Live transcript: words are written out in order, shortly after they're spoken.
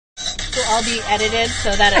all be edited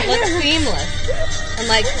so that it looks seamless. And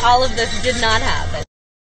like all of this did not happen.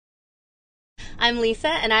 I'm Lisa,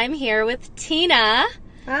 and I'm here with Tiina.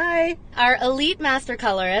 Hi. Our elite master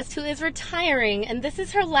colorist who is retiring, and this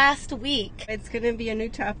is her last week. It's going to be a new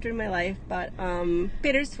chapter in my life, but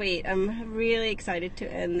bittersweet. I'm really excited to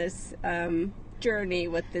end this journey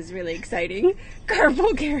with this really exciting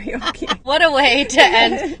Carpool Karaoke. What a way to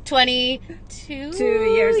end 22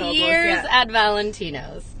 years almost, yeah. at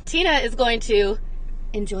Valentino's. Tiina is going to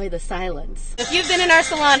enjoy the silence. If you've been in our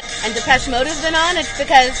salon and Depeche Mode has been on, it's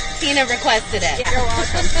because Tiina requested it. You're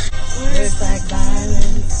welcome. It's like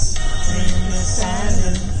violence in the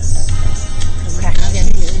silence. Crashing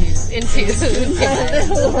into This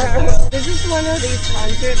is one of these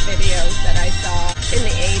concert videos that I saw in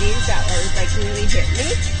the 80s that was like really hit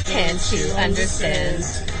me. Can't you understand?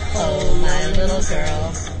 Oh, my little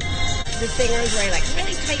girl. The singer was wearing like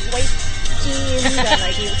really tight white jeans and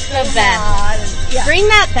like he was so The best. hot. And, yeah. Bring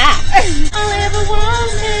that back. All I ever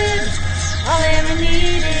wanted, all I ever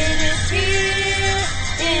needed is here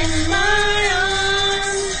in my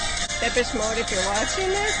arms. Depeche Mode, if you're watching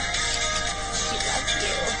this, She loves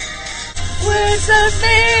you. Words are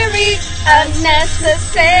very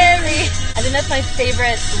unnecessary. I think that's my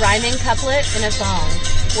favorite rhyming couplet in a song.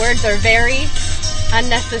 Words are very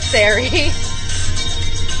unnecessary.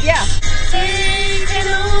 yeah. They can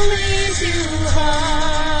only do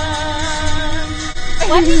harm.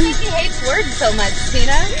 Why do you think he hates words so much,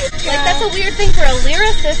 Tiina? Like, that's a weird thing for a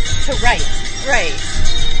lyricist to write. Right.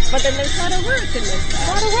 But then there's a lot of words in this. A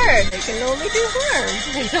lot of words. They can only do harm.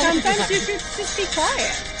 Sometimes you should just be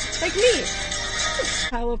quiet. Like me.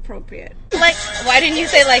 How appropriate. Like, why didn't you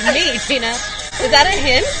say like me, Tiina? Is that a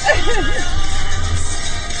hint?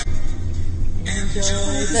 Enjoy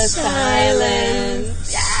the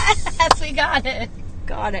silence. Yes, we got it.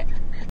 Got it.